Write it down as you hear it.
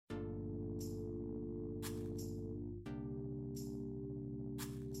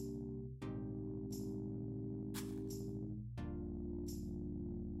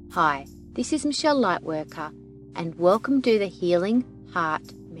Hi, this is Michelle Lightworker, and welcome to the Healing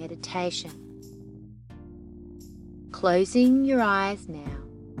Heart Meditation. Closing your eyes now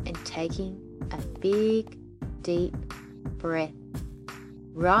and taking a big, deep breath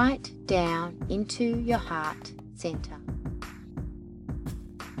right down into your heart center.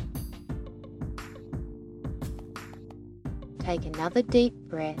 Take another deep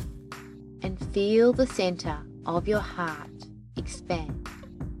breath and feel the center of your heart expand.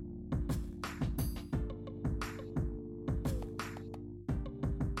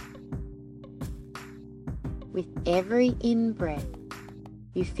 With every in-breath,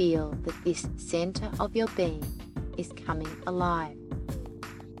 you feel that this center of your being is coming alive.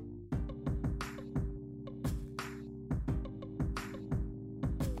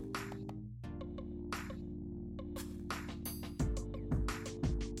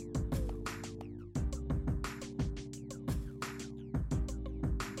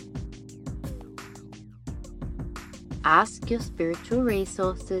 Ask your spiritual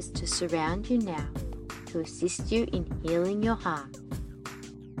resources to surround you now to assist you in healing your heart.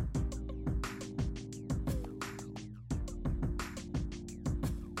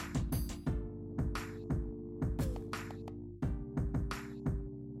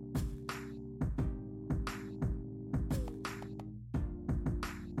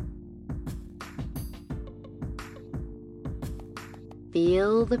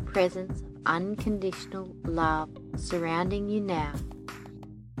 Feel the presence of unconditional love surrounding you now.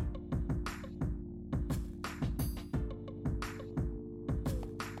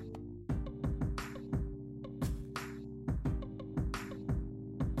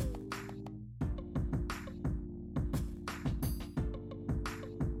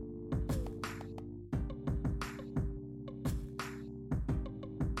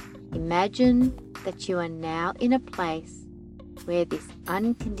 Imagine that you are now in a place where this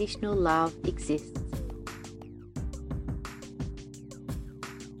unconditional love exists.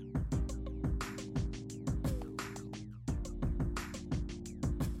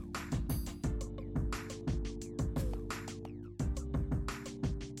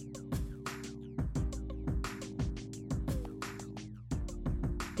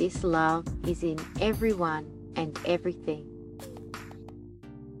 This love is in everyone and everything.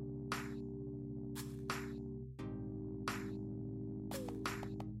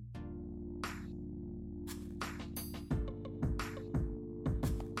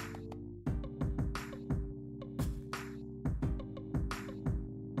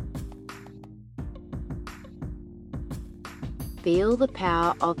 Feel the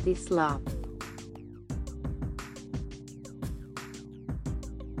power of this love.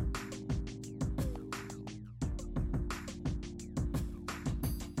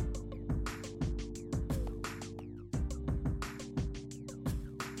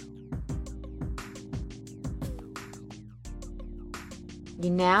 You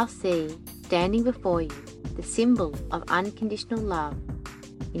now see, standing before you, the symbol of unconditional love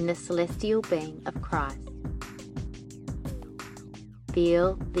in the celestial being of Christ.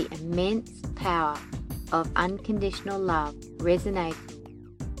 Feel the immense power of unconditional love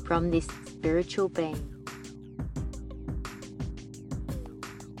resonating from this spiritual being.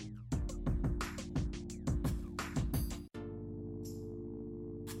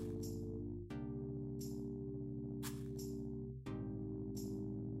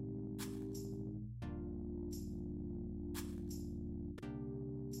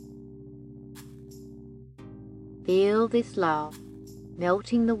 Feel this love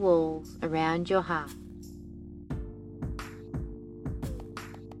melting the walls around your heart.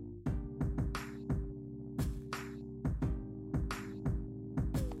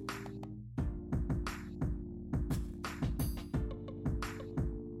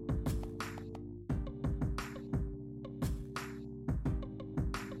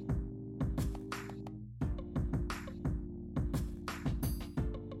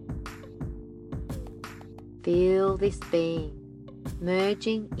 Feel this being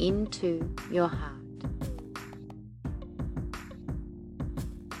merging into your heart.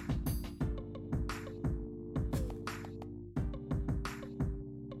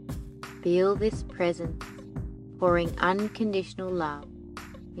 Feel this presence pouring unconditional love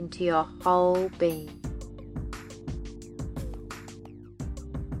into your whole being.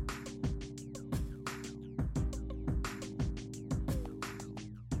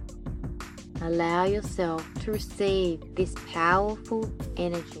 Allow yourself to receive this powerful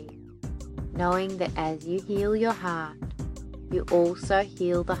energy, knowing that as you heal your heart, you also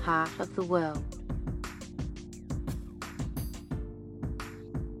heal the heart of the world.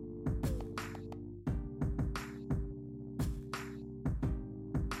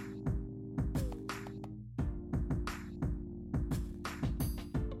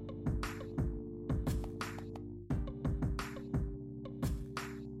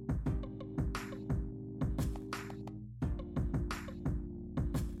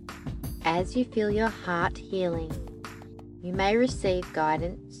 as you feel your heart healing, you may receive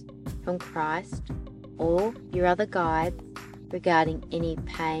guidance from Christ or your other guides regarding any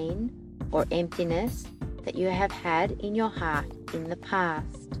pain or emptiness that you have had in your heart in the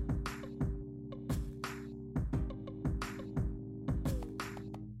past.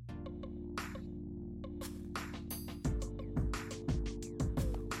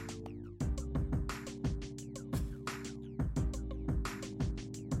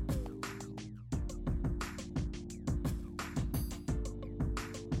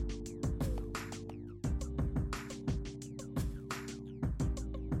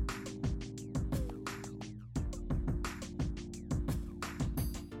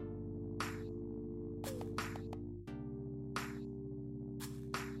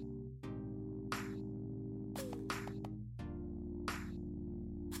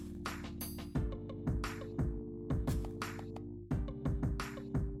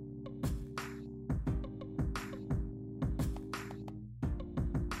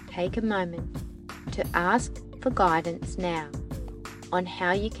 Take a moment to ask for guidance now on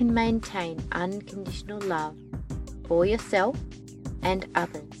how you can maintain unconditional love for yourself and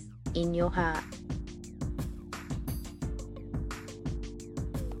others in your heart.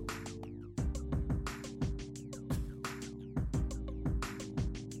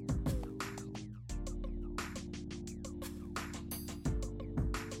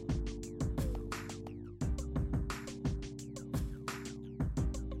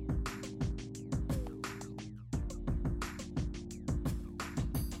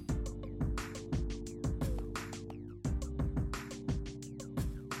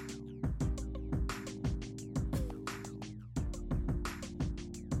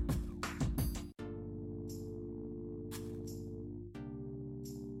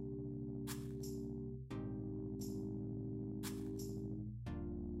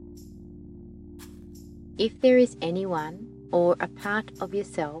 If there is anyone or a part of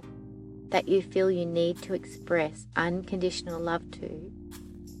yourself that you feel you need to express unconditional love to,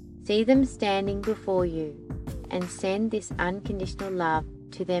 see them standing before you and send this unconditional love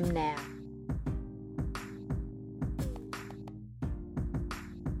to them now.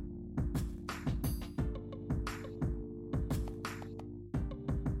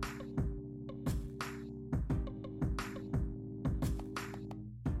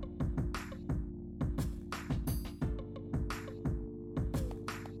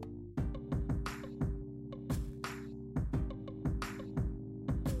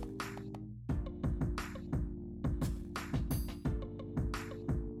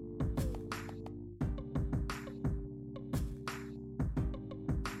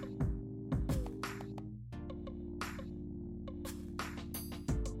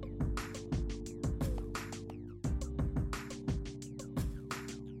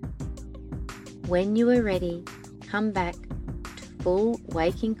 When you are ready, come back to full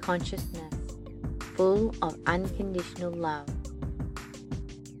waking consciousness, full of unconditional love.